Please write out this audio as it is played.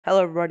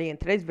Hello everybody, in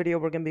today's video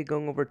we're going to be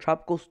going over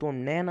Tropical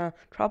Storm Nana,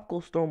 Tropical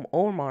Storm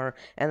Omar,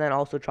 and then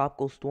also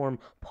Tropical Storm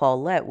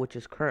Paulette, which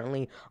is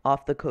currently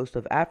off the coast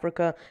of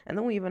Africa, and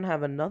then we even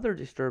have another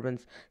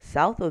disturbance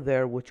south of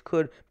there which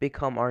could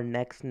become our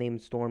next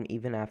named storm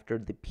even after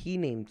the P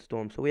named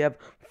storm. So we have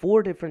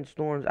four different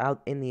storms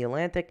out in the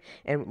Atlantic,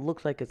 and it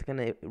looks like it's going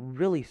to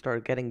really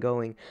start getting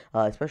going,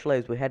 especially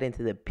as we head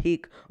into the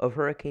peak of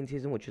hurricane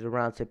season, which is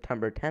around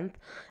September 10th,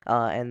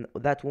 and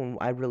that's when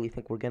I really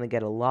think we're going to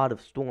get a lot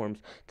of storms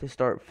to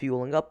start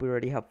fueling up. We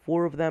already have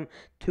four of them.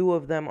 Two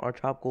of them are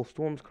tropical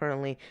storms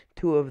currently.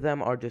 Two of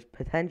them are just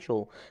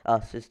potential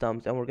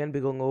systems, and we're going to be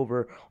going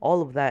over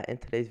all of that in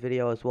today's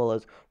video, as well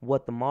as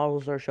what the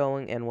models are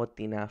showing and what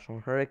the National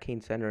Hurricane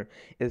Center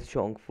is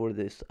showing for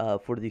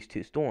these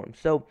two storms.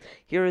 So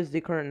here is the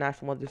current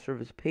National Weather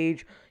Service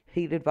page.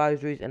 Heat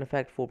advisories in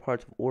effect for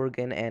parts of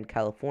Oregon and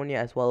California,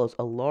 as well as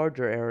a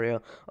larger area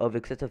of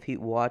excessive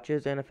heat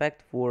watches in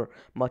effect for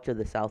much of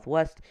the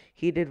Southwest.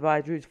 Heat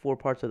advisories for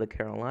parts of the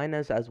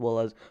Carolinas, as well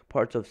as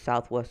parts of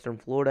southwestern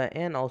Florida,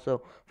 and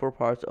also for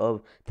parts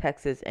of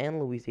Texas and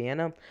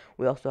Louisiana.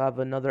 We also have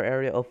another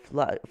area of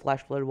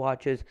flash flood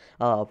watches,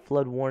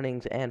 flood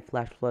warnings, and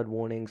flash flood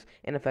warnings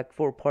in effect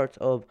for parts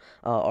of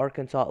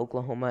Arkansas,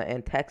 Oklahoma,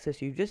 and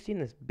Texas. You've just seen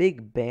this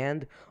big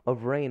band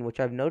of rain, which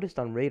I've noticed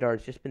on radar.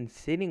 It's just been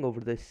sitting over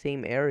the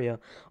same area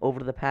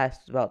over the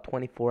past about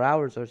 24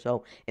 hours or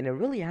so, and it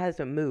really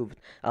hasn't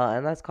moved,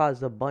 and that's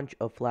caused a bunch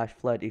of flash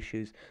flood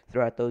issues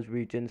throughout those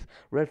regions.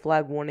 Red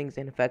flag warnings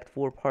in effect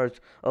for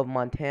parts of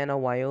Montana,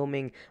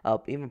 Wyoming,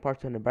 even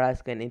parts of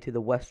Nebraska and into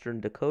the western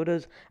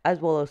Dakotas, as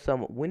well as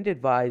some wind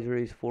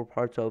advisories for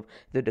parts of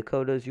the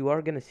Dakotas. You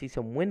are going to see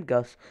some wind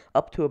gusts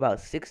up to about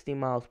 60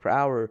 miles per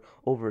hour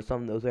over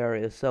some of those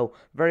areas. So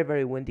very,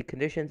 very windy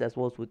conditions, as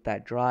well as with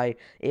that dry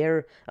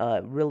air,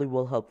 really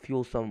will help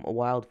fuel some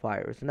wildfires.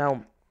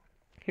 Now,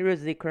 here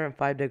is the current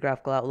 5-day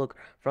graphical outlook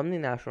from the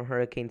National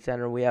Hurricane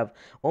Center. We have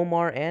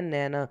Omar and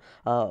Nana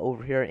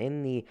over here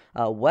in the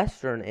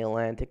western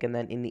Atlantic, and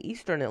then in the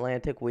eastern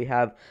Atlantic, we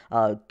have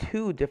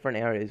two different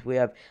areas. We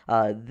have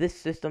this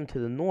system to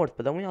the north,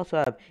 but then we also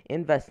have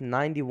Invest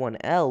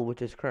 91L,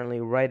 which is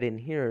currently right in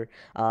here,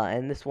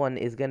 and this one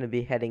is going to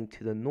be heading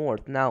to the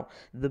north. Now,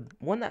 the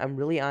one that I'm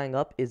really eyeing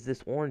up is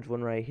this orange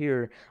one right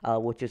here,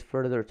 which is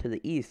further to the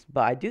east,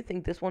 but I do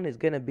think this one is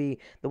going to be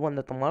the one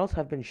that the models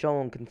have been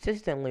showing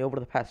consistently over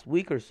the past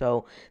week or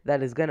so,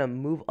 that is going to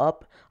move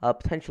up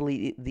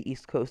potentially the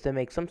East Coast and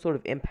make some sort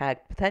of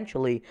impact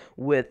potentially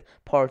with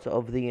parts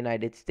of the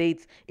United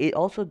States. It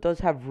also does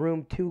have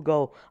room to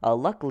go,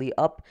 luckily,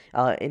 up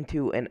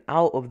into and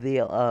out of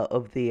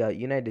the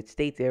United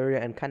States area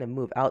and kind of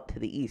move out to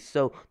the east.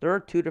 So there are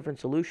two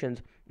different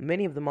solutions.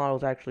 Many of the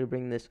models actually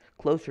bring this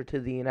closer to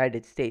the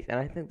United States, and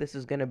I think this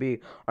is going to be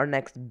our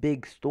next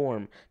big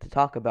storm to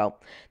talk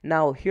about.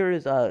 Now, here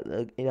is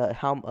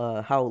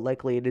how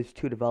likely it is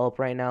to develop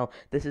right now.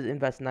 This is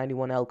Invest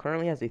 91L.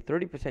 Currently has a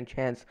 30%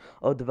 chance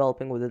of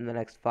developing within the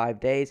next 5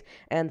 days,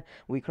 and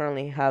we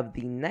currently have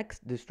the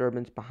next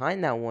disturbance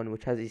behind that one,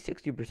 which has a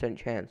 60%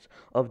 chance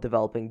of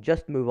developing.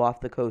 Just move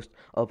off the coast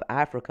of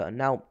Africa.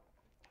 Now,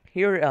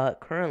 here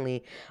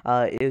currently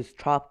is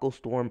Tropical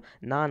Storm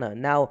Nana.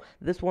 Now,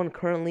 this one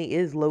currently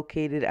is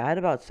located at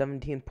about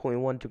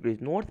 17.1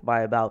 degrees north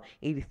by about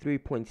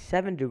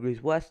 83.7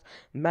 degrees west.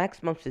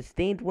 Maximum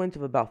sustained winds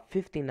of about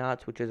 50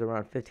 knots, which is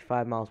around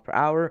 55 miles per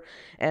hour.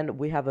 And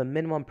we have a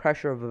minimum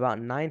pressure of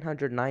about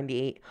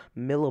 998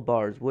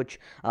 millibars, which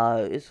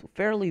is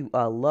fairly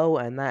low,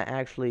 and that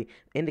actually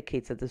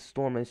indicates that this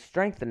storm is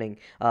strengthening.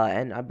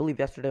 And I believe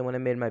yesterday when I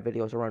made my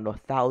video, it was around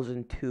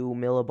 1,002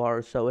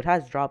 millibars, so it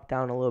has dropped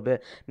down a little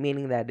bit,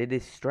 meaning that it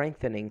is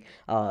strengthening,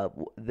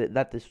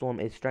 that the storm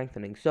is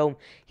strengthening. So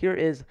here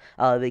is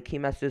the key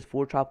messages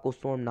for Tropical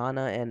Storm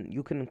Nana, and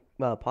you can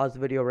pause the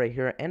video right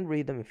here and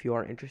read them if you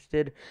are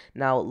interested.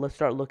 Now, let's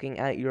start looking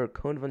at your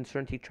cone of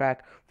uncertainty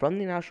track from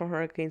the National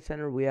Hurricane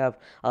Center. We have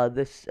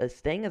this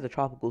staying as a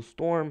tropical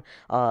storm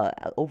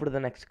over the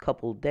next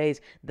couple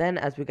days. Then,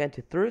 as we get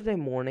into Thursday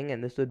morning,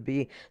 and this would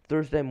be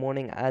Thursday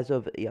morning as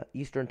of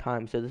Eastern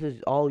Time, so this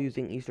is all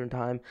using Eastern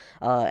Time,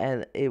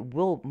 and it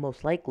will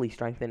most likely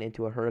strengthen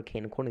into a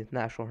hurricane according to the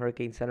National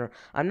Hurricane Center.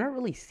 I'm not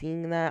really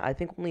seeing that. I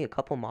think only a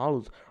couple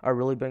models are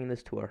really bringing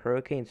this to a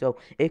hurricane, so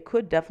it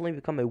could definitely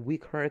become a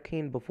weak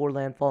hurricane before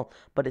landfall,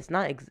 but it's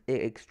not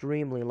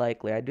extremely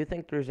likely. I do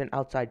think there's an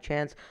outside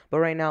chance, but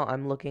right now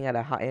I'm looking at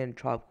a high-end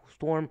tropical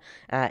storm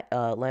at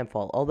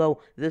landfall.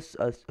 Although this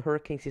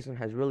hurricane season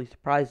has really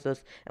surprised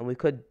us, and we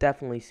could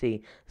definitely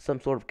see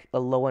some sort of a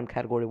low-end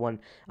Category 1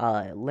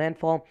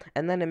 landfall,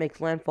 and then it makes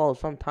landfall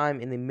sometime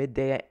in the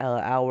midday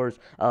hours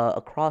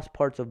across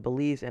parts of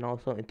Belize and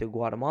also into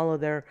Guatemala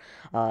there,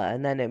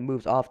 and then it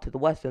moves off to the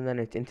west, and then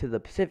it's into the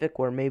Pacific,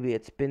 where maybe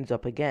it spins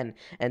up again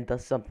and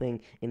does something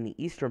in the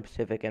eastern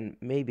Pacific Pacific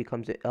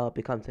and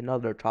becomes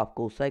another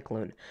tropical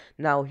cyclone.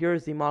 Now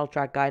here's the model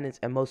track guidance,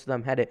 and most of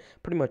them headed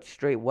pretty much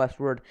straight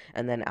westward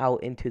and then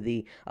out into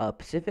the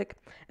Pacific.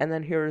 And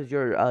then here's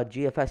your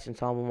GFS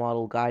ensemble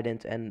model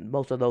guidance, and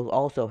most of those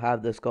also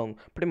have this going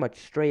pretty much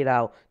straight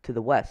out to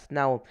the west.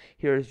 Now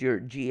here's your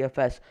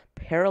GFS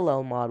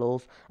parallel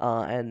models,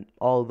 and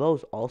all of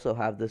those also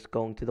have this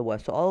going to the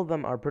west. So all of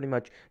them are pretty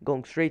much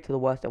going straight to the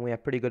west, and we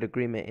have pretty good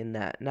agreement in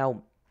that.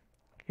 Now,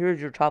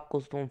 here's your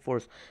tropical storm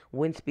force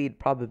wind speed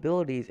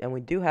probabilities, and we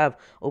do have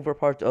over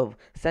parts of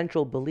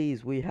central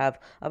Belize, we have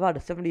about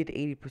a 70 to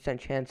 80%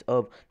 chance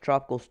of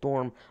tropical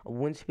storm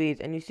wind speeds,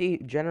 and you see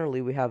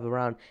generally we have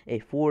around a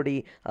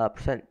 40%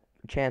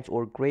 chance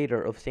or greater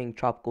of seeing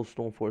tropical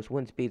storm force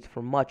wind speeds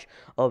for much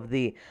of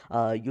the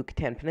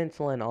Yucatan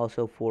Peninsula and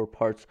also for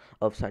parts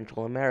of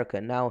Central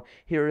America. Now,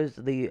 here is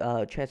the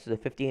chances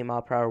of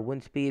 58-mile-per-hour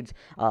wind speeds,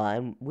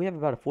 and we have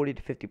about a 40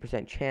 to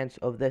 50% chance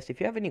of this. If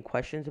you have any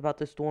questions about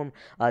the storm,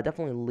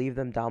 definitely leave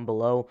them down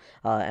below,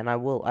 and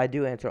I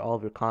do answer all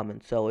of your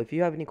comments. So if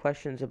you have any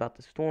questions about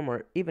the storm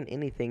or even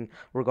anything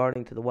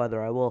regarding to the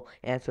weather, I will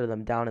answer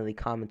them down in the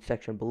comments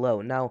section below.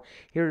 Now,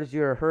 here's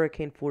your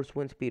hurricane force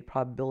wind speed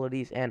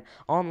probabilities, and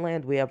on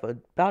land we have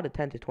about a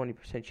 10 to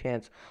 20%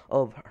 chance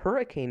of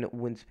hurricane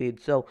wind speed.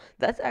 So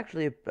that's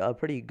actually a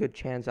pretty good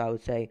chance, I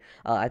would say.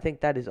 I think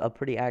that is a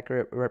pretty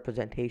accurate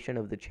representation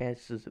of the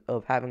chances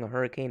of having a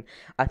hurricane.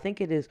 I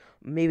think it is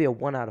maybe a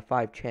 1 out of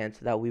 5 chance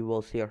that we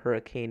will see a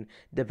hurricane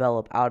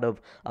develop out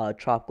of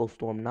tropical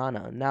storm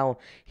Nana. Now,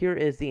 here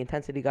is the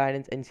intensity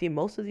guidance, and you see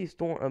most of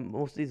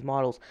these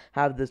models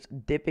have this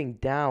dipping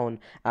down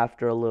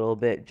after a little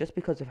bit, just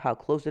because of how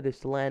close it is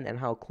to land and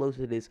how close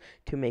it is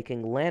to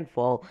making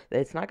landfall.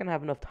 It's not going to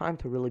have enough time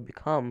to really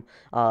become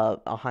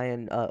a high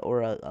end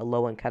or a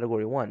low end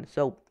category 1.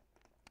 So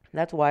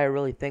that's why I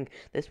really think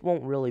this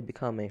won't really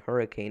become a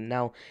hurricane.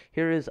 Now,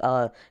 here is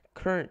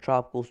current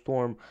tropical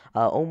storm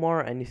Omar,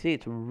 and you see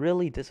it's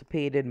really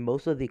dissipated.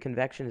 Most of the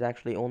convection is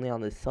actually only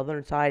on the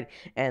southern side,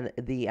 and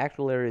the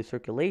actual area of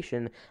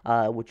circulation,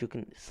 which you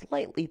can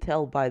slightly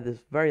tell by this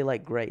very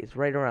light gray, is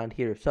right around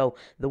here. So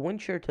the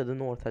wind shear to the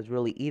north has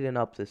really eaten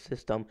up the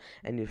system,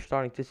 and you're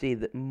starting to see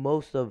that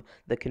most of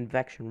the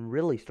convection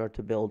really start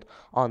to build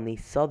on the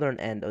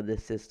southern end of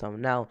this system.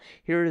 Now,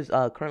 here is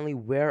currently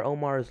where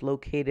Omar is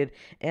located,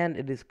 and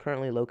it is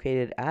currently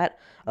located at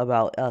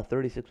about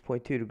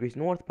 36.2 degrees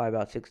north by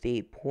about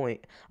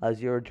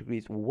 68.0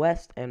 degrees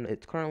west, and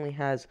it currently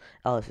has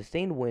a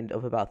sustained wind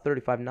of about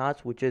 35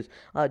 knots, which is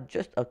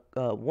just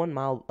a 1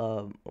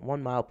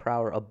 mile per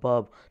hour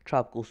above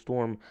tropical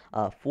storm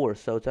force.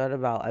 So it's at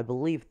about, I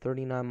believe,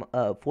 40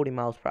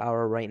 miles per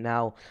hour right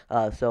now.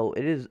 So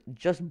it is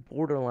just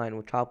borderline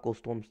with tropical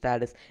storm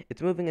status.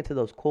 It's moving into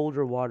those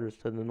colder waters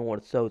to the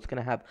north, so it's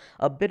going to have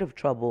a bit of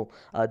trouble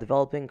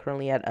developing.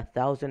 Currently at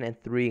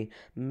 1,003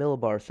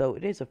 millibars, so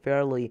it is a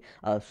fairly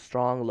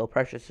strong low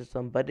pressure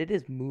system, but it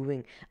is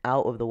moving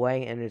out of the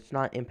way and it's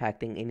not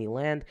impacting any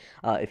land.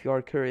 If you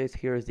are curious,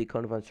 here is the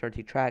cone of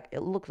uncertainty track.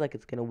 It looks like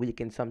it's going to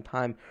weaken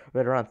sometime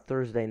right around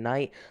Thursday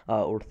night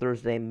or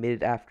Thursday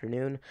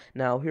mid-afternoon.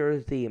 Now, here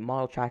is the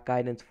model track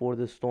guidance for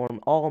this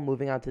storm, all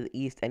moving out to the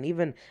east and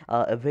even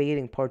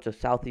evading parts of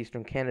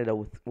southeastern Canada,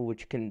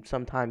 which can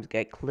sometimes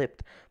get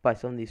clipped by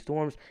some of these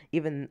storms.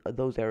 Even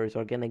those areas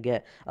are going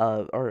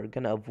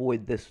to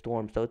avoid this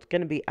storm, so it's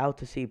going to be out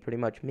to sea pretty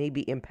much,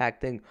 maybe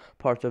impacting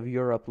parts of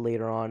Europe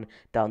later on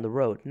down the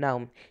road.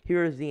 Now,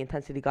 here is the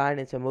intensity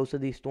guidance, and most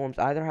of these storms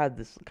either have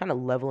this kind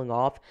of leveling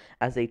off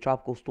as a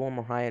tropical storm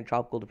or high-end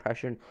tropical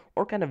depression,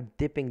 or kind of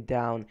dipping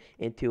down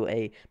into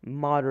a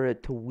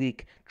moderate to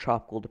weak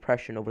tropical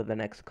depression over the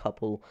next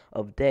couple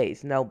of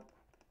days. Now,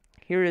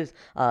 here is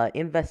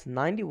Invest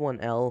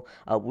 91L,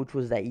 which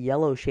was that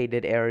yellow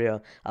shaded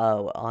area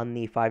on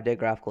the 5-day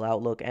graphical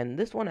outlook. And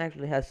this one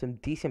actually has some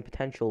decent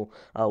potential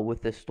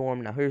with this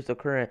storm. Now, here's the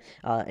current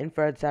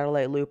infrared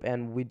satellite loop,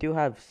 and we do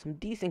have some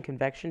decent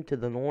convection to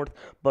the north,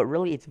 but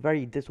really it's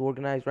very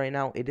disorganized right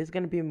now. It is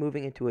going to be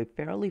moving into a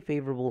fairly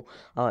favorable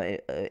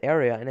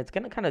area, and it's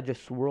going to kind of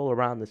just swirl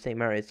around the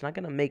same area. It's not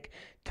going to make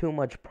too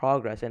much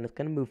progress, and it's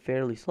going to move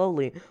fairly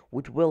slowly,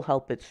 which will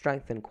help it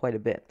strengthen quite a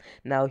bit.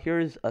 Now,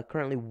 here's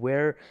currently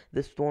where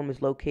this storm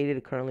is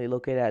located. Currently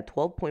located at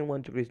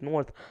 12.1 degrees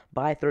north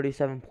by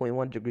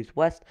 37.1 degrees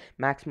west.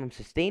 Maximum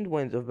sustained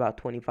winds of about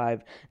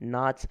 25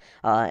 knots,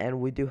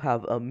 and we do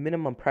have a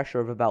minimum pressure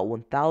of about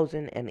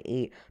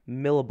 1,008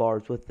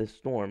 millibars with this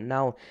storm.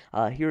 Now,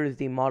 here is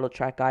the model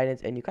track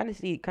guidance, and you kind of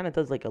see it kind of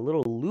does like a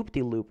little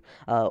loop-de-loop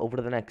over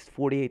the next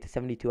 48 to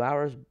 72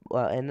 hours,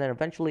 and then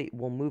eventually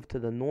we'll move to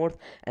the north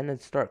and then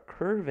start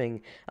curving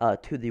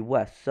to the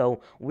west. So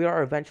we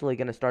are eventually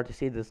going to start to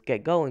see this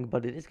get going,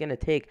 but it is going to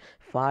take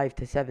 5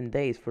 to 7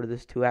 days for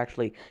this to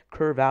actually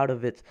curve out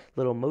of its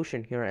little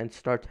motion here and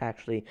start to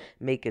actually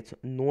make its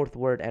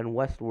northward and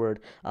westward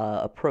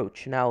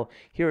approach. Now,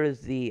 here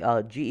is the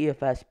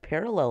GEFS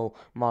parallel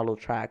model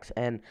tracks,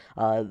 and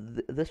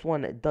this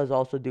one does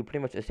also do pretty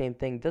much the same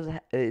thing.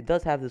 It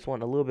does have this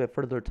one a little bit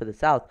further to the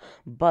south,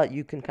 but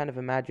you can kind of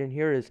imagine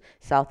here is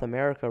South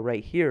America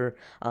right here,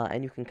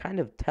 and you can kind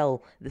of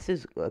tell this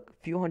is a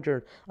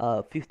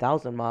few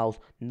thousand miles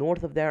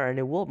north of there, and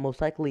it will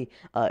most likely,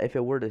 if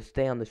it were to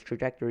stay on this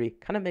trajectory,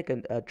 kind of make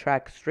a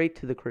track straight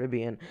to the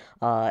Caribbean,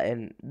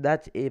 and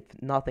that's if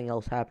nothing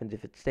else happens,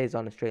 if it stays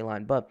on a straight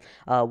line. But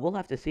we'll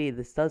have to see.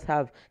 This does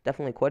have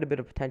definitely quite a bit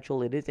of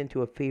potential. It is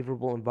into a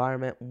favorable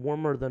environment,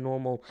 warmer than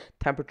normal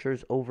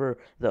temperatures over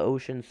the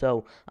ocean,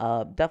 so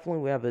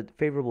definitely we have a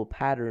favorable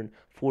pattern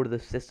for the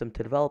system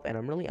to develop, and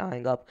I'm really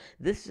eyeing up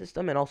this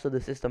system and also the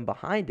system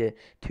behind it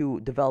to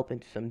develop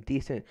into some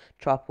decent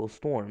tropical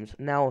storms.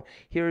 Now,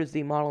 here is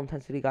the model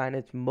intensity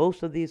guidance.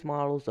 Most of these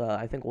models,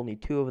 I think only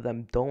two of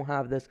them don't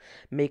have this,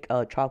 make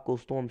a tropical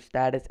storm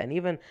status, and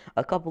even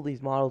a couple of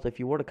these models, if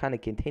you were to kind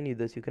of continue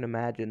this, you can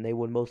imagine they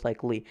would most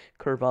likely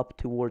curve up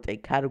towards a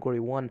Category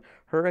 1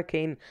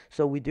 hurricane.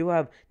 So we do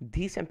have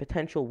decent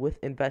potential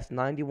with Invest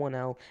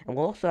 91L, and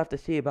we'll also have to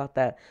see about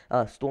that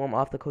storm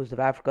off the coast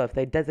of Africa. If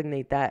they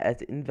designate that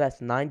as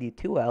Invest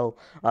 92L,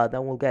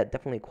 then we'll get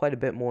definitely quite a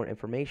bit more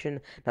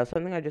information. Now,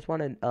 something I just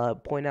want to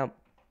point out,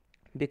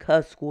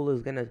 because school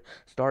is going to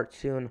start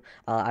soon,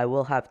 I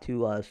will have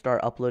to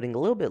start uploading a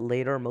little bit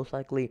later, most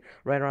likely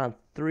right around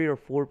 3 or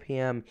 4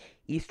 p.m.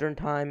 Eastern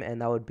time,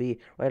 and that would be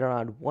right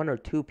around 1 or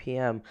 2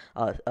 p.m.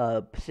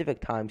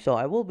 Pacific time. So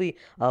I will be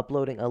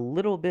uploading a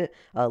little bit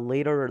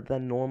later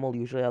than normal.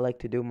 Usually I like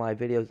to do my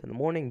videos in the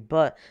morning,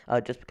 but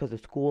just because of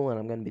school and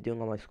I'm going to be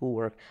doing all my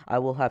schoolwork, I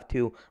will have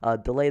to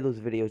delay those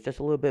videos just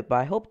a little bit, but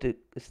I hope to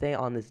stay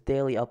on this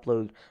daily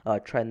upload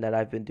trend that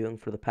I've been doing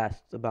for the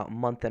past about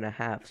month and a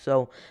half.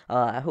 So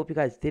I hope you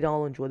guys did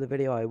all enjoy the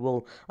video. I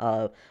will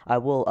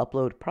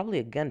upload probably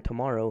again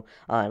tomorrow,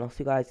 and I'll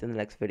see you guys in the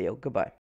next video. Goodbye.